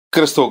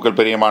கிறிஸ்துவுக்குள்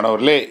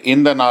பிரியமானவர்களே,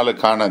 இந்த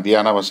நாளுக்கான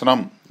தியான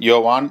வசனம்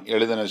யோவான்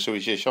எழுதின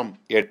சுவிசேஷம்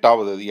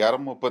 8வது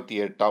அதிகாரம்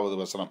 38வது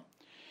வசனம்.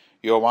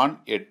 யோவான்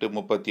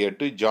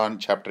 8:38, John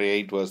chapter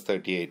 8 verse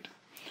 38.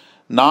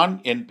 நான்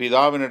என்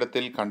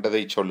பிதாவினிடத்தில்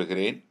கண்டதை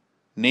சொல்லுகிறேன்,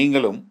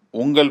 நீங்களும்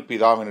உங்கள்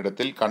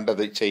பிதாவினிடத்தில்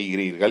கண்டதை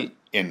செய்கிறீர்கள்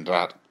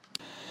என்றார்.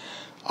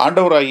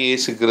 ஆண்டவராகிய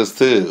இயேசு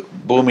கிறிஸ்து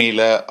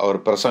பூமியில்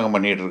அவர் பிரசங்கம்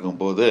பண்ணிட்டு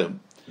இருக்கும்போது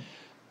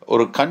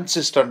ஒரு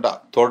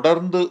கன்சிஸ்டண்டாக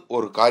தொடர்ந்து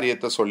ஒரு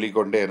காரியத்தை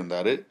சொல்லிக்கொண்டே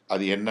இருந்தார்.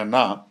 அது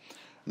என்னன்னா,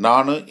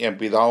 நானும் என்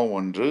பிதாவும்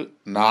ஒன்று,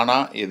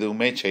 நானாக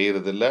எதுவுமே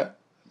செய்கிறதில்ல,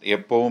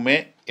 எப்போவுமே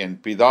என்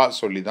பிதா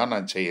சொல்லி தான்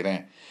நான்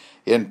செய்கிறேன்,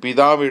 என்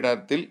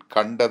பிதாவிடத்தில்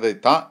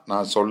கண்டதைத்தான்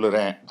நான்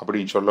சொல்லுறேன்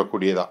அப்படின்னு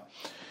சொல்லக்கூடியதா.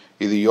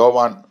 இது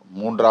யோவான்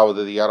 3வது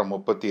அதிகாரம்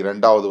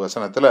 32வது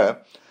வசனத்தில்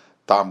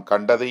தாம்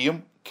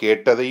கண்டதையும்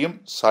கேட்டதையும்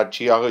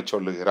சாட்சியாக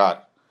சொல்லுகிறார்.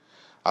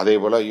 அதே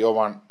போல்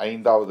யோவான்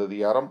 5வது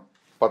அதிகாரம்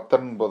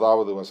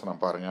 19வது வசனம்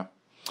பாருங்க.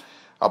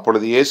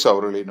 அப்பொழுது இயேசு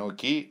அவர்களை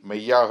நோக்கி,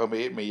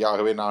 மெய்யாகவே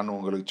மெய்யாகவே நான்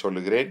உங்களுக்கு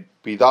சொல்லுகிறேன்,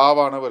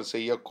 பிதாவானவர்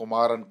செய்ய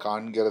குமாரன்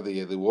காண்கிறது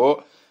எதுவோ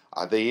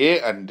அதையே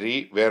அன்றி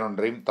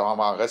வேறொன்றையும்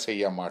தாமாக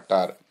செய்ய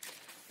மாட்டார்.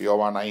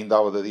 யோவான்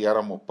 5வது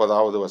அதிகாரம்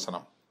 30வது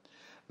வசனம்.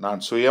 நான்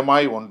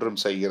சுயமாய்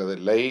ஒன்றும்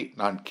செய்கிறதில்லை,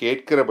 நான்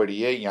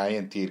கேட்கிறபடியே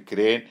நியாயம்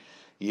தீர்க்கிறேன்,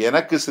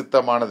 எனக்கு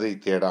சித்தமானதை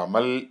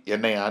தேடாமல்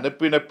என்னை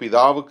அனுப்பின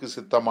பிதாவுக்கு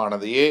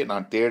சித்தமானதையே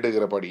நான்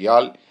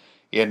தேடுகிறபடியால்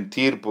என்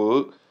தீர்ப்பு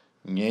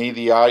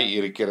நீதியாய்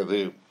இருக்கிறது.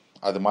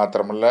 அது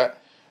மாத்திரமல்ல,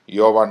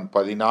 யோவான்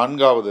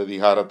 14வது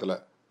அதிகாரத்தில்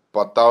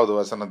 10வது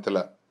வசனத்தில்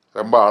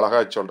ரொம்ப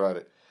அழகாக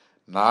சொல்கிறாரு,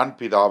 நான்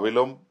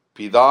பிதாவிலும்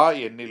பிதா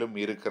என்னிலும்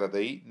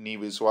இருக்கிறதை நீ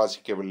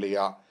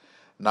விசுவாசிக்கவில்லையா?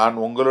 நான்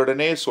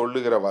உங்களுடனே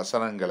சொல்லுகிற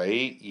வசனங்களை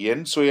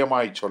என்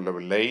சுயமாய்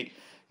சொல்லவில்லை,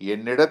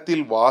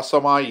 என்னிடத்தில்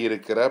வாசமாய்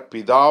இருக்கிற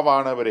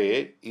பிதாவானவரே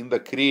இந்த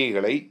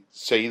கிரியைகளை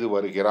செய்து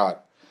வருகிறார்.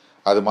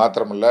 அது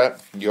மாத்திரமல்ல,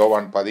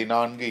 யோவான்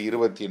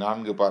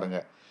 14:24 பாருங்க.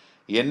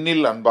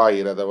 என்னில்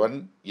அன்பாயிரதவன்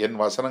என்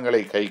வசனங்களை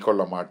கை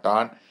கொள்ள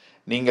மாட்டான்,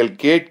 நீங்கள்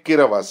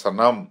கேட்கிற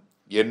வசனம்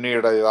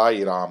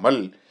என்னுடையதாயிராமல்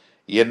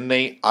என்னை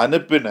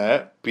அனுப்பின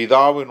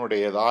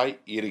பிதாவினுடையதாய்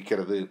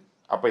இருக்கிறது.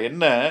 அப்ப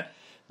என்ன,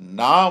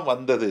 நான்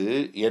வந்தது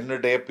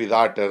என்னுடைய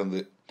பிதாட்ட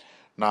இருந்து.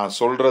 நான்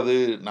சொல்றது,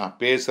 நான்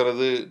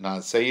பேசுறது,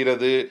 நான்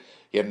செய்யறது,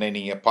 என்னை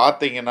நீங்க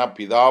பார்த்தீங்கன்னா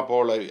பிதா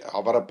போல,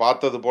 அவரை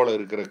பார்த்தது போல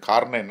இருக்கிற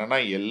காரணம்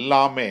என்னன்னா,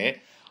 எல்லாமே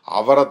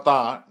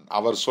அவரைத்தான்,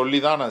 அவர் சொல்லி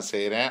தான் நான்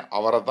செய்கிறேன்,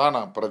 அவரை தான்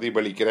நான்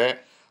பிரதிபலிக்கிறேன்,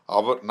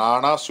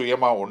 நானா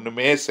சுயமாக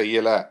ஒன்றுமே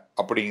செய்யலை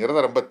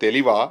அப்படிங்கிறத ரொம்ப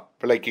தெளிவாக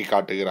விளக்கி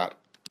காட்டுகிறார்.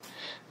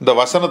 இந்த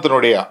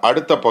வசனத்தினுடைய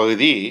அடுத்த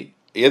பகுதி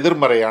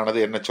எதிர்மறையானது.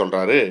 என்ன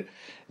சொல்கிறாரு,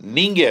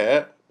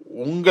 நீங்கள்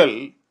உங்கள்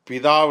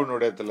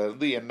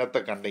பிதாவினுடையத்திலிருந்து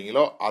என்னத்தை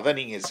கண்டீங்களோ அதை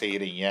நீங்கள்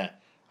செய்கிறீங்க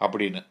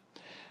அப்படின்னு.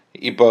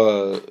 இப்போ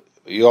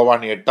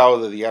யோவான்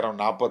 8வது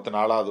அதிகாரம்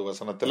 44வது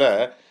வசனத்தில்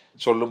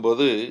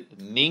சொல்லும்போது,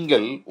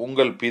 நீங்கள்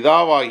உங்கள்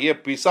பிதாவாகிய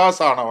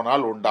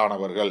பிசாசானவனால்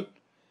உண்டானவர்கள்.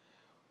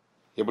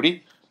 எப்படி?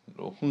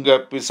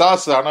 உங்கள்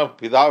பிசாசான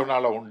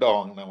பிதாவினால்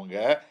உண்டானவங்க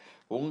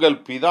உங்கள்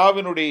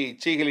பிதாவினுடைய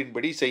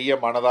இச்சைகளின்படி செய்ய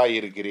மனதாய்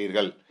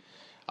இருக்கிறீர்கள்.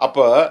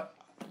 அப்போ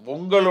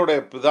உங்களுடைய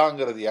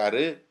பிதாங்கிறது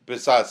யாரு?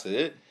 பிசாசு.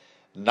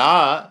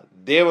 நான்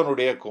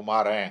தேவனுடைய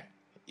குமாரன்.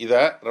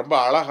 இதை ரொம்ப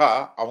அழகா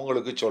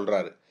அவங்களுக்கு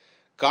சொல்றாரு.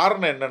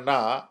 காரணம் என்னன்னா,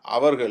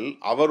 அவர்கள்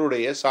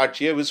அவருடைய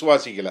சாட்சியை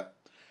விசுவாசிக்கலை.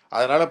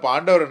 அதனால இப்போ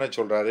ஆண்டவர் என்ன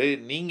சொல்றாரு,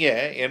 நீங்க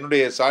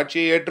என்னுடைய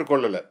சாட்சியை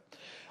ஏற்றுக்கொள்ளலை,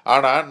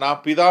 ஆனால்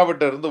நான்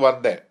பிதாவிட்ட இருந்து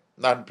வந்தேன்,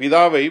 நான்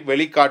பிதாவை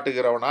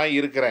வெளிக்காட்டுகிறவனா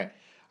இருக்கிறேன்.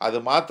 அது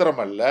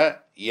மாத்திரமல்ல,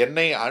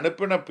 என்னை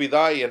அனுப்பின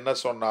பிதா என்ன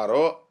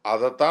சொன்னாரோ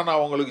அதைத்தான்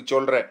நான் உங்களுக்கு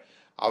சொல்றேன்,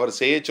 அவர்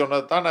செய்ய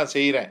சொன்னதைத்தான் நான்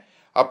செய்கிறேன்.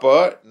 அப்போ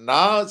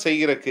நான்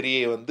செய்கிற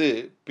கிரியை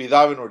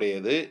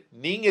பிதாவினுடையது,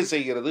 நீங்க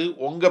செய்கிறது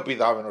உங்க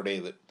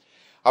பிதாவினுடையது.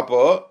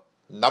 அப்போ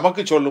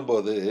நமக்கு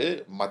சொல்லும்போது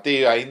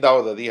மத்தேயு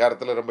 5வது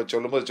அதிகாரத்தில் ரொம்ப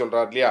சொல்லும்போது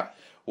சொல்றாரு இல்லையா,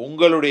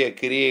 உங்களுடைய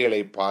கிரியைகளை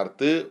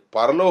பார்த்து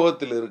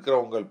பரலோகத்தில் இருக்கிற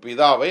உங்கள்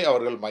பிதாவை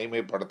அவர்கள்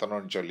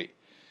மகிமைப்படுத்தணும்னு சொல்லி.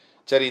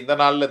 சரி, இந்த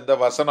நாளில் இந்த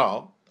வசனம்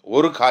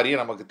ஒரு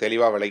காரியம் நமக்கு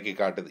தெளிவாக விளக்கி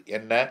காட்டுது.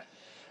 என்ன?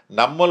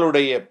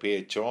 நம்மளுடைய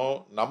பேச்சும்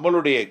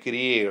நம்மளுடைய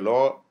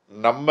கிரியைகளும்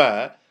நம்ம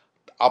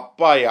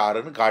அப்பா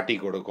யாருன்னு காட்டி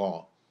கொடுக்கும்.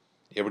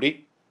 எப்படி?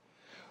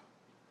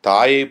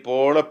 தாயை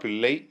போல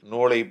பிள்ளை,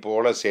 நூலை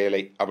போல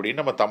சேலை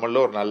அப்படின்னு நம்ம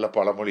தமிழில் ஒரு நல்ல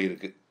பழமொழி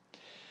இருக்கு.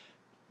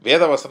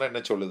 வேதவசனம்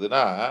என்ன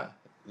சொல்லுதுன்னா,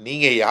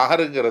 நீங்கள்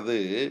யாருங்கிறது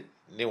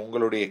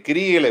உங்களுடைய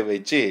கிரியைகளை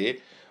வச்சு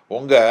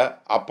உங்கள்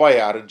அப்பா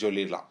யாருன்னு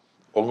சொல்லிடலாம்.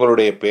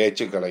 உங்களுடைய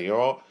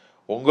பேச்சுக்களையும்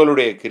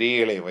உங்களுடைய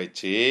கிரியைகளை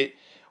வச்சு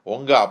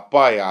உங்கள்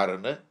அப்பா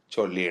யாருன்னு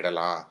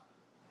சொல்லிடலாம்.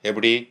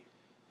 எப்படி?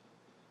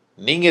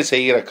 நீங்கள்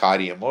செய்கிற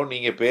காரியமும்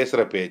நீங்கள்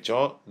பேசுகிற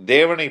பேச்சும்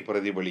தேவனை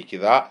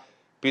பிரதிபலிக்குதா,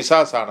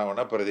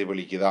 பிசாசானவனை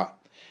பிரதிபலிக்குதா?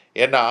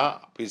 ஏன்னா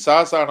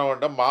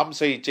பிசாசானவன்ட மாம்ச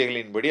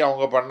இச்சைகளின்படி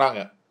அவங்க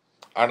பண்ணாங்க,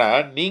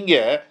 ஆனால்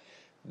நீங்கள்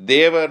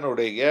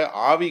தேவனுடைய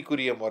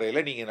ஆவிக்குரிய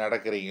முறையில் நீங்கள்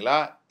நடக்கிறீங்களா,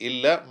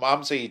 இல்லை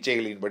மாம்ச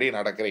இச்சைகளின்படி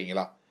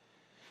நடக்கிறீங்களா?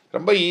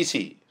 ரொம்ப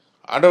ஈஸி.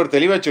 ஆண்டவர்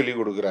தெளிவாக சொல்லி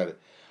கொடுக்குறாரு.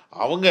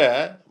 அவங்க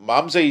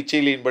மாம்ச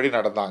இச்சைகளின்படி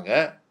நடந்தாங்க,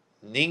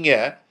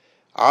 நீங்கள்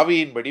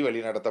ஆவியின்படி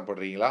வழி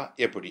நடத்தப்படுறீங்களா?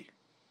 எப்படி?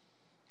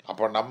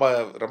 அப்போ நம்ம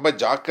ரொம்ப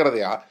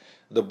ஜாக்கிரதையாக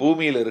இந்த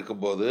பூமியில்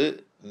இருக்கும்போது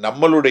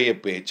நம்மளுடைய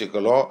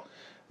பேச்சுக்களும்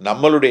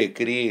நம்மளுடைய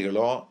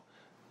கிரியைகளும்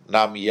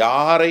நாம்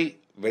யாரை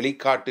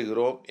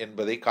வெளிக்காட்டுகிறோம்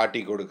என்பதை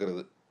காட்டி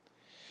கொடுக்கிறது.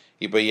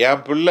 இப்போ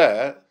என் பிள்ளை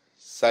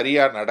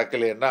சரியாக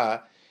நடக்கலைன்னா,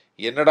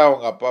 என்னடா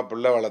அவங்க அப்பா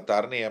பிள்ளை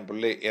வளர்த்தாருன்னு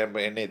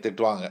என்னை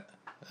திட்டுவாங்க.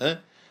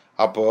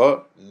 அப்போது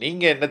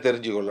நீங்கள் என்ன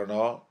தெரிஞ்சு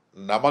கொள்ளணும்,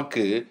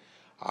 நமக்கு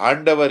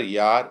ஆண்டவர்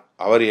யார்,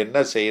 அவர் என்ன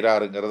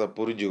செய்கிறாருங்கிறத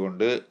புரிஞ்சு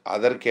கொண்டு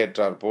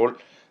அதற்கேற்றாற்போல்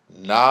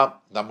நாம்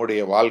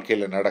நம்முடைய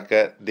வாழ்க்கையில் நடக்க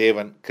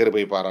தேவன்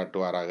கிருபை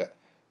பாராட்டுவாராக.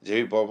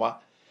 ஜெபிப்போமா.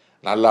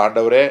 நல்ல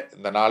ஆண்டவரே,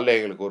 இந்த நாளில்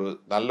எங்களுக்கு ஒரு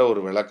நல்ல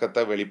ஒரு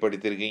விளக்கத்தை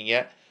வெளிப்படுத்தியிருக்கீங்க.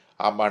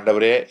 ஆமாம்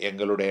ஆண்டவரே,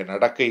 எங்களுடைய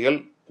நடக்கைகள்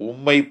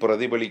உம்மை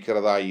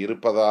பிரதிபலிக்கிறதாய்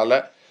இருப்பதால்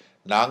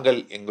நாங்கள்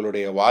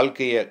எங்களுடைய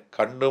வாழ்க்கையை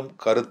கண்ணும்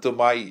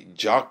கருத்துமாய்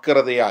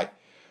ஜாக்கிரதையாய்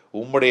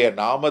உம்முடைய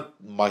நாம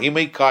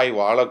மகிமைக்காய்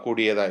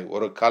வாழக்கூடியதாய்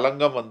ஒரு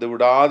கலங்கம் வந்து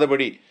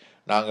விடாதபடி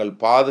நாங்கள்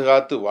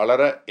பாதுகாத்து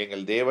வளர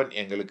எங்கள் தேவன்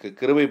எங்களுக்கு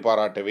கிருபை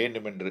பாராட்ட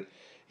வேண்டும் என்று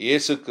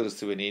இயேசு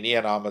கிறிஸ்துவின் இனிய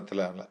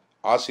நாமத்தில்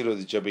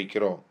ஆசீர்வதி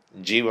ஜெபிக்கிறோம்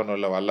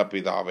ஜீவனுள்ள வல்ல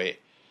பிதாவே.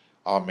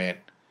 ஆமேன்.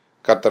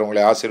 கர்த்தர்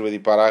உங்களை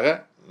ஆசீர்வதிப்பாராக.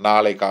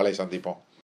 நாளை காலை சந்திப்போம்.